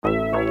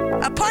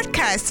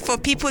podcast for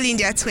people in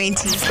their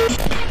 20s.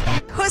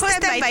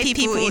 Hosted by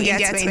people in their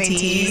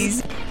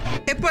 20s.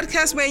 A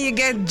podcast where you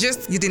get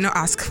just you did not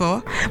ask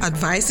for,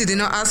 advice you did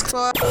not ask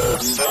for,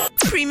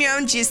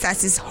 Premium gist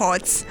that is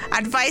hot,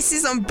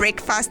 advices on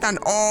breakfast and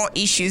all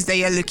issues that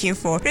you're looking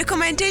for,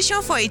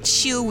 recommendation for a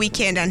chill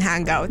weekend and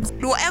hangout.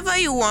 Whatever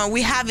you want,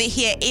 we have it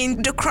here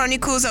in the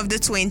Chronicles of the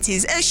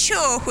 20s, a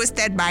show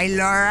hosted by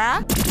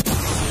Laura,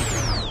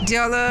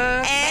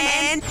 Diola,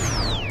 and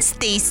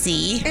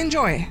Stacy.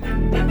 Enjoy.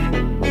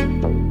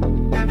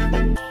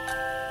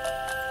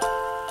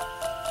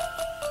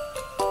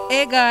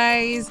 Hey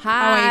guys, Hi.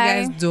 How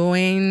are you guys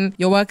doing?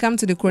 You're welcome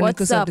to the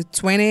Chronicles What's of up? the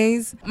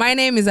 20s. My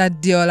name is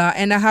Adiola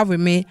and I have with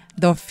me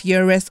the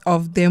fiercest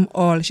of them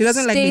all. She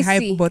doesn't like the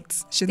Stacy. hype,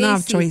 but she doesn't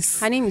have Stacy. choice.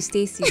 Her name is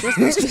Stacy. Just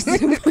go straight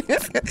to the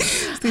point.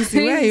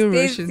 Stacy, where are you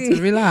Stacy. rushing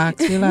to?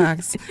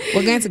 Relax.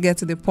 We're going to get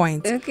to the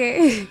point.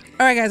 Okay.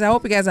 All right, guys, I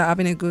hope you guys are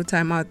having a good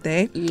time out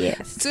there.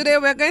 Yes. Today,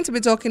 we're going to be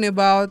talking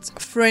about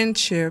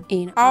friendship.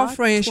 In How our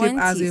friendship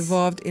has 20s.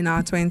 evolved in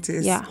our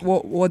 20s. Yeah.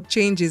 What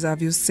changes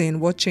have you seen?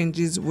 What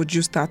changes would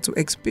you start to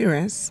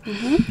experience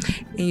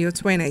in your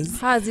 20s?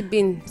 How has it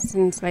been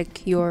since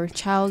like your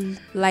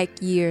childlike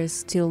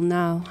years till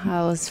now?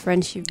 How has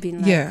friendship been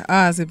like? Yeah,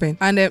 how has it been?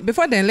 And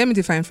before then, let me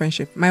define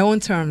friendship. My own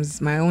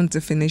terms, my own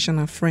definition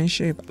of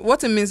friendship.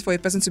 What it means for a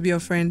person to be your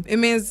friend, it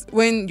means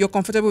when you're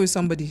comfortable with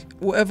somebody,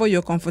 whoever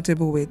you're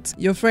comfortable with.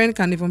 Your friend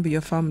can even be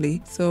your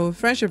family. So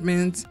friendship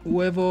means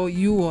whoever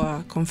you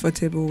are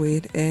comfortable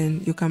with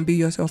and you can be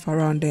yourself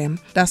around them.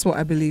 That's what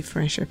I believe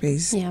friendship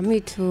is. Yeah,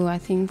 me too. I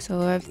think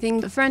so. I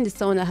think a friend is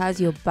someone that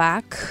has your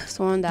back,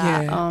 someone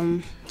that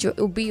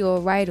will be your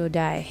ride or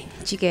die.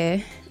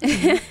 Chike.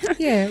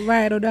 Yeah,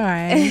 ride or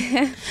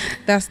die.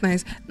 That's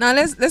nice. Now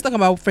let's talk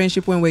about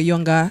friendship when we're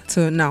younger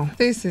to now.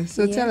 Stacey,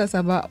 so Yeah. tell us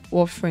about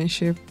what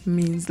friendship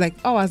means. Like,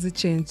 how has it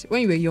changed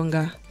when you were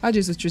younger? How did you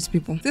used to treat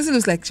people? This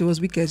looks like she was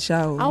wicked,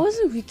 child. I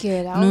wasn't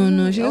wicked.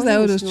 No, she was like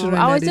all those children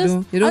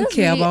that they don't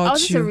care about I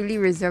was just a you. really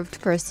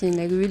reserved person,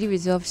 like a really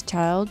reserved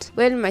child.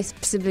 When my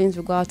siblings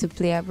would go out to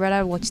play, I'd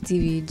rather watch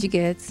TV. Do you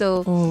get?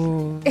 So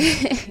Oh,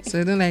 so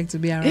you don't like to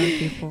be around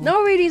people.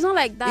 no, really, it's not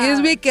like that.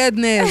 It's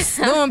wickedness.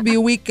 Don't be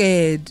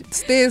wicked.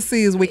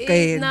 Stacey is wicked.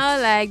 It's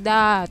not like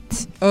that.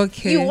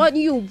 Okay.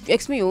 You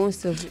explain your own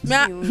stuff.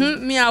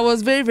 Me, I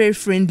was very, very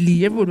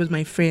friendly. Everybody was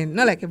my friend.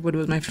 Not like everybody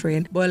was my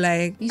friend, but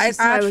like You used to I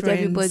smile had with friends.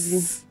 everybody.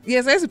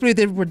 Yes, I used to play with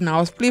everybody. Now I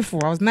was playful.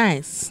 I was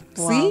nice.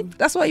 Wow. See,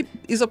 that's what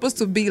it's supposed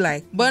to be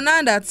like. But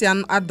now that you're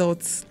an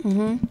adult,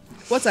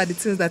 what are the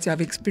things that you have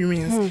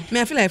experienced?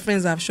 I feel like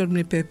friends have showed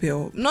me Pepe,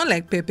 not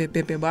like Pepe,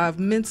 but I've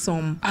met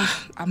some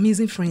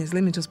amazing friends.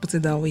 Let me just put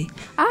it that way.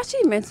 I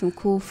actually met some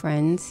cool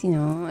friends, you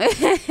know.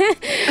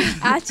 I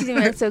actually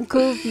met some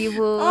cool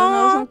people.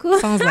 Some cool.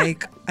 Sounds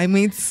like I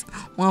met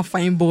one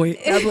fine boy.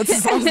 That's what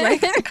it sounds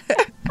like.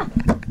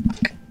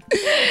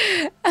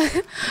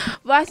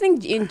 But I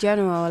think in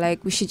general,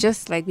 like we should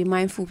just like be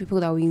mindful of people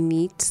that we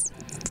meet,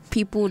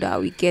 people that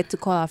we get to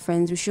call our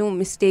friends. We shouldn't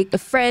mistake a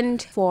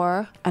friend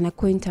for an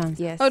acquaintance.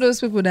 Yes. All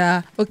those people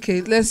that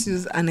okay, let's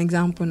use an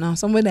example now.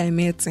 Somebody I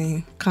met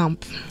in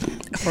camp,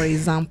 for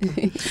example.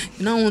 You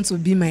don't want to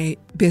be my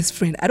best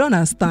friend. I don't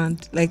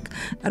understand. Like,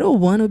 I don't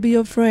want to be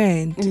your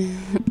friend.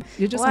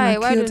 You just Why?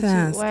 want Why to kill don't you?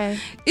 time. Why?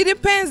 It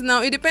depends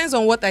now. It depends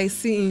on what I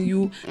see in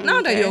you.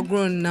 Now that Okay. you're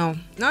grown Now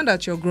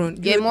that you're grown.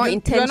 You're more You're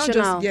not intentional.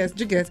 just, yes,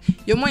 you get.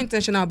 You're more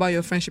intentional about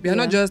your friendship. You're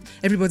not Yeah. just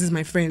everybody's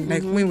my friend.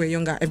 Like when we're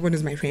younger,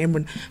 everybody's my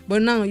friend.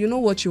 But now you know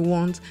what you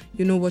want.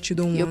 You know what you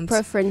don't Your want.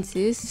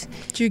 preferences.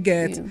 You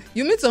get. Yeah.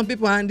 You meet some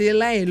people and they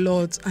lie a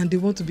lot and they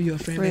want to be your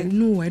friend. Like,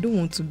 no, I don't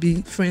want to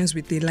be friends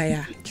with a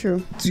liar.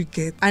 True. You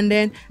get. And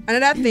then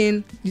another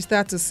thing you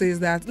start to say is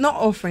that not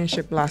all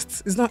friendship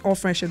lasts. It's not all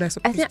friendship that's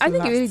supposed I to think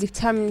last. it really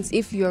determines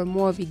if you're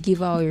more of a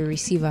giver or a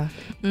receiver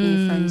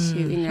in friendship,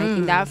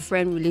 in that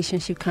friend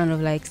relationship kind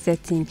of like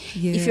setting.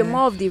 Yeah. If you're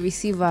more of the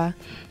receiver,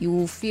 you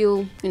will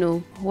feel,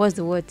 what's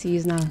the word to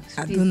use now?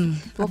 I don't know.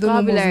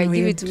 Vocabulary,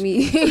 give it to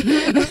me.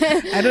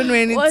 I don't know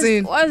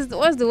anything. What's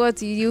the word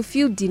to you? You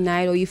feel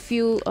denied or you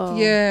feel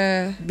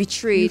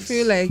betrayed. You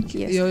feel like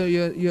Yes.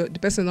 you're the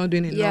person not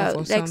doing enough Yeah, or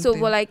like something. so.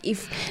 But like,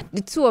 if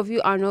the two of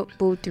you are not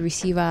both the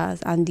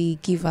receivers and the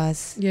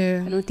givers,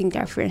 Yeah. I don't think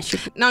that friendship.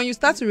 Now you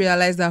start to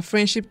realize that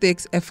friendship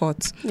takes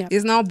effort. Yeah.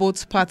 It's now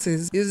both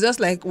parties. It's just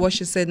like what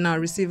she said now,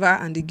 receiver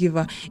and the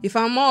giver. If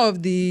I'm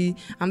I'm the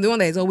one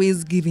that is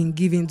always giving,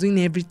 doing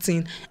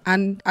everything,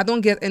 and I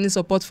don't get any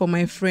support for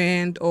my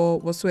friend or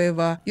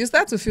whatsoever, you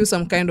start to feel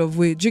some kind of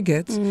way. Do you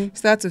get?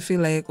 Start to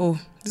feel like, oh,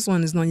 this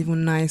one is not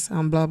even nice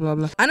and blah blah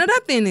blah. Another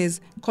thing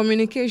is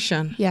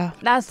communication. Yeah,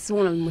 that's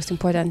one of the most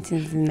important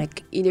things in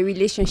a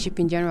relationship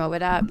in general,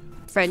 whether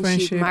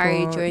friendship,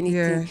 marriage, or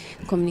anything.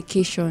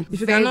 Communication. If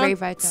you very, cannot very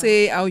vital.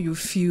 say how you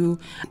feel,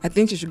 I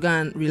think you should go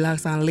and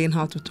relax and learn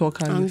how to talk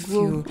how you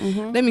feel.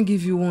 Let me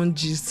give you one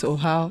gist of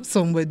how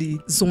somebody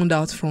zoned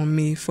out from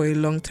me for a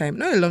long time.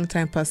 Not a long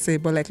time per se,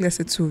 but like let's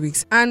say 2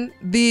 weeks. And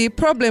the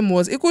problem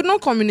was he could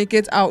not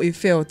communicate how he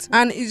felt.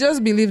 And he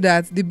just believed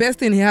that the best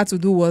thing he had to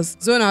do was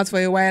zone out for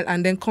a while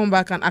and then come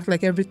back and act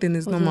like everything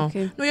is normal.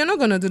 Okay. No, you're not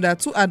gonna do that.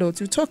 2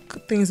 adults, you talk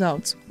things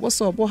out. What's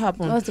up? What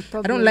happened? What's the I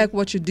problem? don't like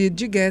what you did.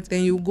 You get,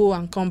 then you go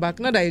and come back.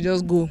 Not that you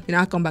just go, you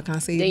now come back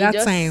and say, Then you that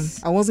just- time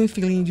I wasn't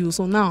feeling you,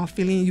 so now I'm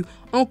feeling you.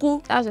 Uncle,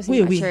 That's just wait.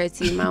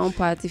 immaturity in my own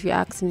part, if you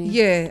ask me.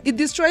 Yeah, it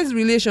destroys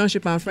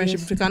relationship and friendship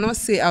Yes. if you cannot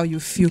say how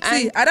you feel.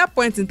 See, at that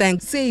point in time,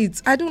 say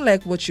it. I don't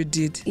like what you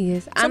did.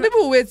 Yes. Some And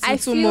people wait till I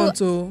 2 feel-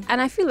 months. Oh. And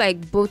I feel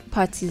like both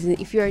parties,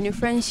 if you're in a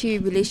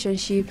friendship,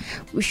 relationship,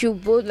 we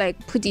should both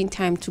like put in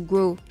time to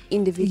grow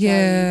individually.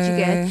 Yeah. Do you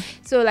get?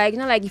 So like,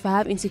 not like if I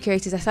have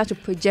insecurities, I start to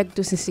project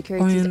those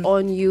insecurities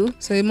on you.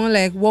 So it's more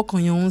like work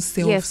on your own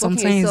self. Yes, work on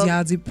Sometimes yourself. you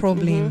are the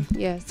problem.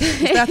 Yes.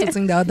 You start to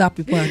think that other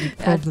people are the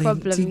problem.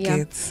 problem, Do you yeah.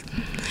 get?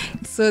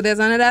 So there's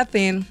another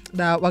thing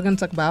that we're going to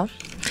talk about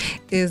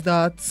is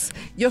that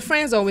your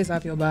friends always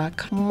have your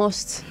back.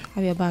 Must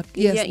have your back.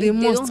 Yes, Yeah, they if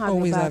must don't have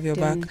always have your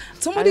back. then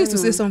Somebody I used to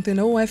don't say know. something,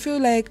 oh, I feel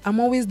like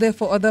I'm always there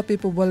for other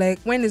people, but like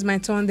when it's my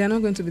turn, they're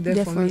not going to be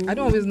there for me. I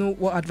don't always know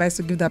what advice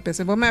to give that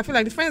person, but I feel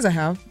like the friends I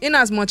have, in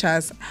as much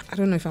as, I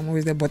don't know if I'm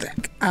always there, but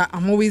like,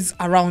 I'm always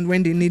around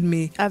when they need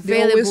me.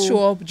 They always Available.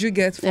 show up, you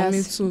get, for me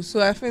Yes. too. So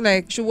I feel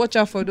like you should watch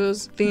out for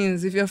those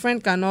things. If your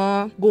friend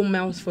cannot go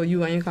miles for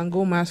you and you can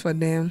go miles for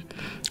them,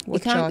 You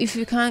watch can't, out. if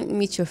you can't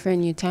meet your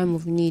friend in your time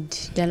of need,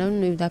 then I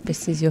don't know if that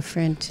person is your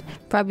friend.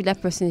 Probably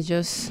that person is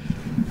just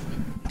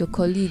your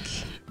colleague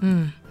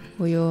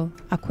or your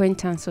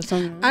acquaintance or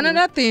something.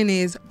 Another thing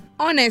is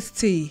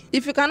honesty.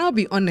 If you cannot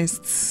be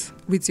honest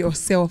with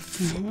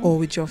yourself or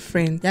with your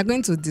friend, you're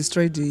going to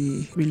destroy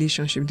the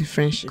relationship, the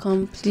friendship.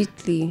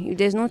 Completely. If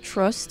there's no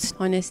trust,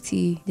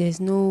 honesty, there's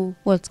no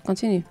what?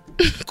 Continue.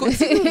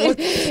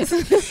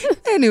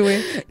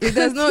 Anyway, if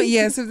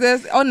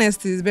there's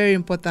honesty is very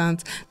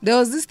important. There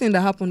was this thing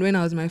that happened when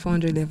I was in my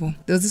 400 level.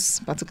 There was this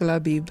particular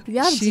babe. You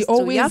have She gist too.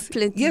 always You have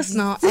plenty yes gist.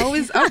 now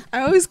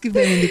I always keep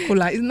them in the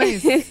cooler. It's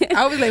nice.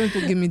 I always like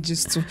people give me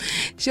gist too.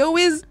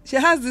 She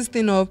has this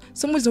thing of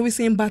someone's always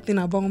saying bad thing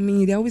about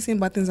me. They're always saying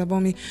bad things about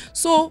me.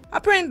 So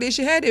apparently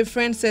she heard a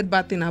friend said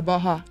bad thing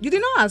about her. You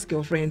did not ask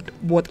your friend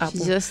what She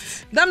happened.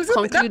 just That means that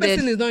concluded.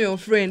 person is not your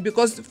friend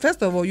because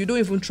first of all you don't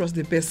even trust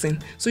the person,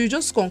 so you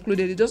just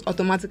concluded it just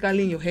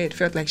automatically in your head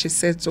felt like she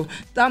said so.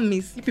 That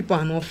means you people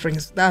are not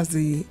friends. That's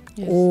the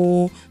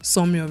whole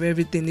summary of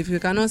everything. If you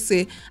cannot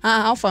say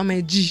how far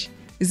my G,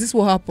 is this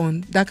what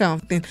happened, that kind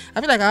of thing.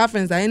 I feel like I have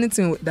friends that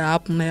anything that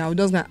happen like I'll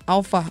just go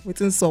how far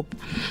within up.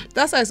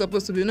 That's how it's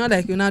supposed to be. Not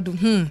like you not do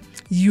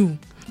you.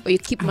 or you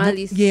keep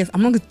malice. Yes,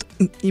 I'm not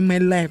going to, in my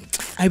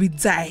life. I will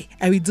die.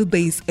 I will do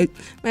this. I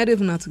don't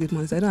even know how to get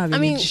malice. I don't have I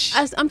any mean, G.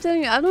 as I'm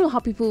telling you, I don't know how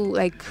people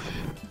like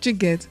You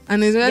get,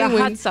 and it's their really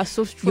when hearts are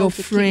so strong your to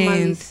keep friends.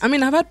 malice. I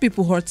mean, I've had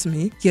people hurt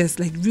me, yes,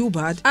 like real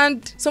bad,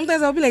 and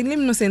sometimes I'll be like, let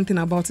me not say anything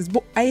about it,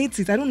 but I hate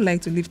it. I don't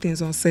like to leave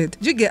things unsaid.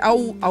 You get,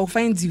 I'll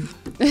find you.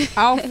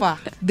 Alpha,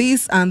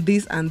 this and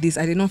this and this.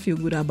 I did not feel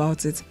good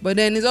about it, but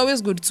then it's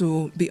always good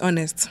to be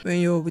honest when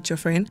you're with your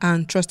friend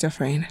and trust your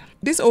friend.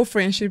 This whole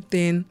friendship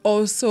thing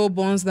also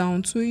boils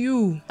down to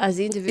you. As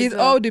the individual, It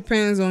all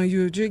depends on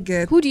you. Do you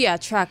get? who do you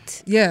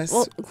attract? Yes.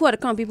 Well, who are the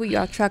kind of people you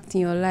attract in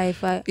your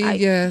life?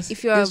 Yes.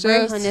 If you're a It's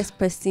very just- honest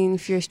person,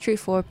 if you're a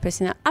straightforward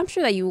person, I'm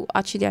sure that you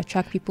actually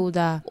attract people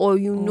that, or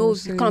you know the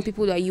see. kind of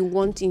people that you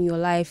want in your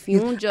life.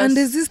 You won't just. And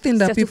there's this thing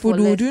that settle people for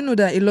do. less. Do you know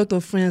that a lot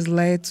of friends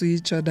lie to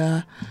each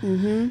other?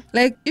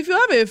 Like, if you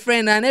have a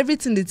friend and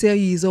everything they tell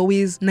you is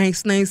always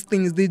nice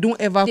things, they don't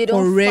ever They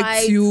don't correct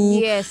fight. you.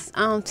 Yes,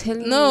 I'm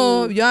telling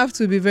No, you. you have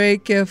to be very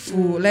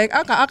careful. Like,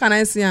 how can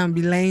I say and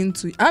be lying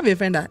to you? I have a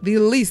friend that the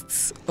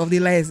list of the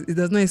lies, it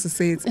does not used to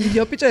say it. If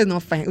your picture is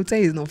not fine, it will tell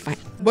you it's not fine.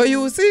 But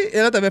you will see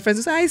a lot of your friends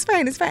who say, it's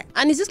fine.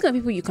 And it's just kind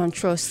of people you can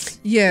trust.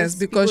 Yes, Those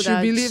because people you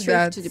are believe straight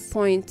that. to the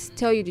point,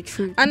 tell you the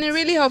truth. And it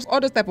really helps all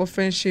those type of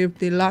friendship,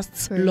 they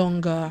last Very-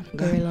 longer.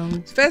 Very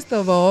long. First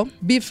of all,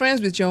 be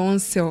friends with your own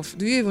self.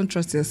 Do you even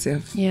trust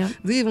yourself? Yeah.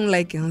 Do you even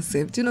like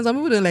yourself? Do you know some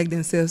people don't like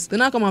themselves? They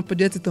not come and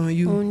project it on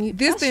you. On you.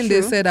 This That's thing they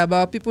true. said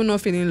about people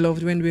not feeling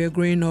loved when we were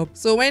growing up.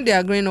 So when they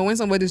are growing up, when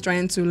somebody's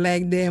trying to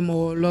like them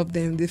or love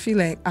them, they feel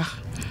like,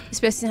 This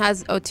person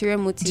has ulterior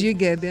motive. do you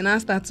get? They now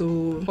start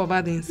to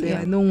cover themselves.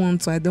 Yeah. I don't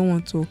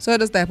want to. So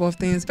those type of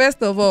things.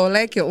 First of all,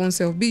 like your own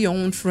self. Be your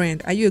own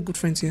friend. Are you a good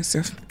friend to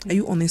yourself? Are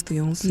you honest to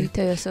your own You self?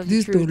 tell yourself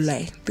This the truth. don't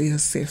lie to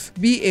yourself.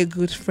 Be a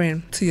good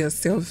friend to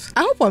yourself.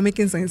 I hope I'm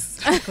making sense.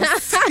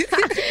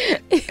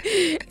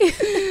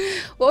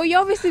 Well,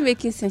 you're obviously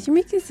making sense. You're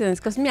making sense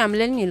because me, I'm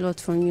learning a lot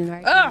from you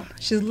right now.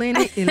 She's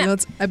learning a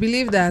lot. I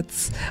believe that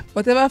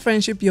whatever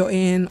friendship you're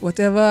in,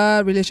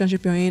 whatever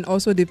relationship you're in,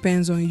 also depends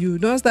depends on you.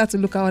 Don't start to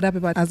look at other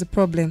people as a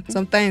problem.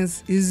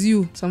 Sometimes it's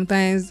you.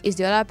 Sometimes It's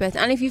the other person.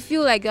 And if you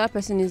feel like the other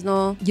person is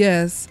not,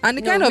 yes. And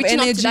the kind of reaching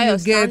up to energy that you your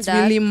get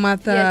standard, really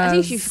matters. yeah,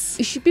 I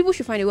think people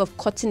should find a way of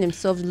cutting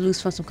themselves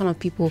loose from some kind of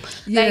people.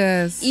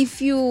 Yes. Like,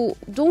 if you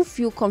don't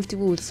feel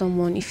comfortable with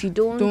someone, if you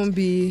don't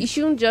be. you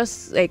shouldn't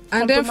just like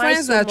And then compromise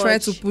friends so that try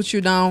much. to put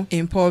you down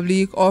in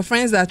public, or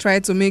friends that try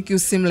to make you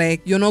seem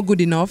like you're not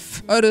good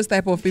enough. All those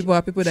type of people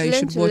are people that you Learn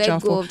should to watch let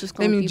out go for. of those Let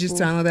kind of me just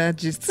people. another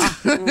gist.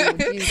 Oh,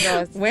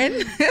 Jesus. When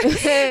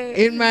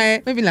in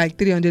my maybe like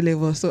 300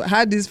 level, so I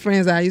had these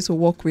friends that I used to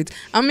work with.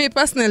 I mean,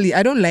 personally,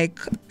 I don't like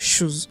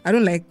shoes. I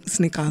don't like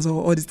sneakers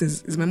or all these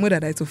things. It's my mother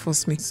that used to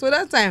force me. So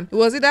that time it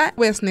was either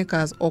wear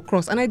sneakers or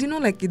cross, and I did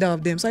not like either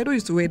of them. So I don't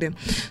used to wear them.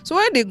 So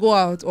when they go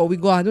out or we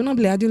go out, I don't know,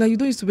 like, you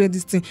don't used to wear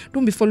this thing.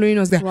 Don't be following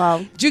us there.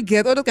 Wow. Do you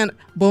get all those kind?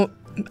 But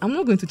I'm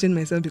not going to change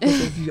myself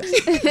because of you.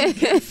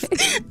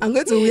 I'm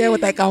going to wear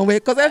what I can wear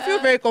because I feel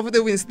very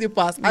comfortable in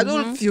slippers. I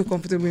don't feel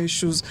comfortable in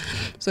shoes.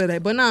 So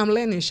like, but now I'm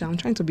learning. I'm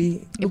trying to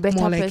be look better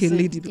more like person. a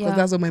lady because Yeah.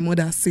 that's what my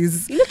mother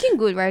says. You're looking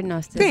good right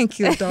now still. Thank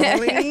you,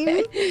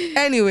 darling.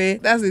 Anyway,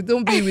 that's it.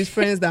 Don't be with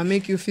friends that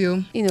make you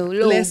feel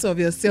Low. less of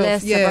yourself.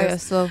 Less about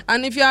yourself.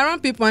 And if you're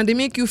around people and they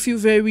make you feel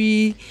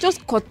very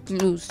Just cut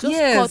loose. Just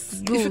yes,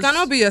 cut loose. if you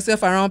cannot be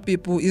yourself around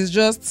people, it's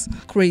just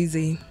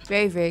crazy.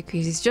 Very, very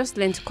crazy. It's just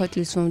learn to cut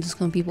loose from these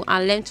kind of people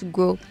and learn to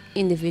grow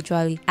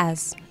individually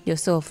as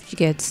yourself. You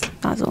get,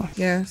 that's all.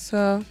 Yeah,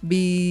 so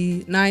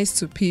be nice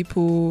to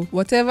people.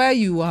 Whatever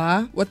you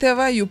are,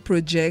 whatever you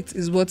project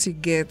is what you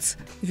get.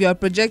 If you are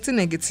projecting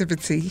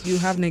negativity, you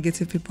have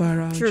negative people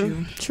around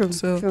you. True.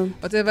 So True.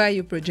 whatever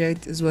you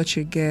project is what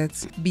you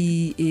get.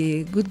 Be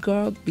a good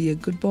girl, be a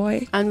good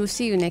boy. And we'll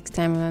see you next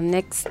time on our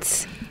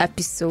next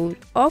episode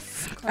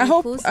of I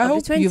hope Chronicles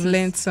of the you've 20s.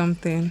 learned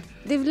something.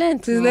 They've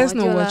learned. Please let us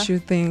know what you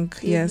think.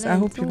 They've Yes, I learned.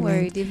 hope Don't you've worry,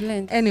 learned. they've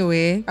learned.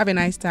 Anyway, have a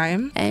nice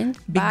time. And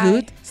Be bye.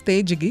 good,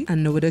 stay jiggy,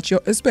 and know that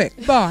you're a spec.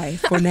 Bye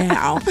for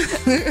now.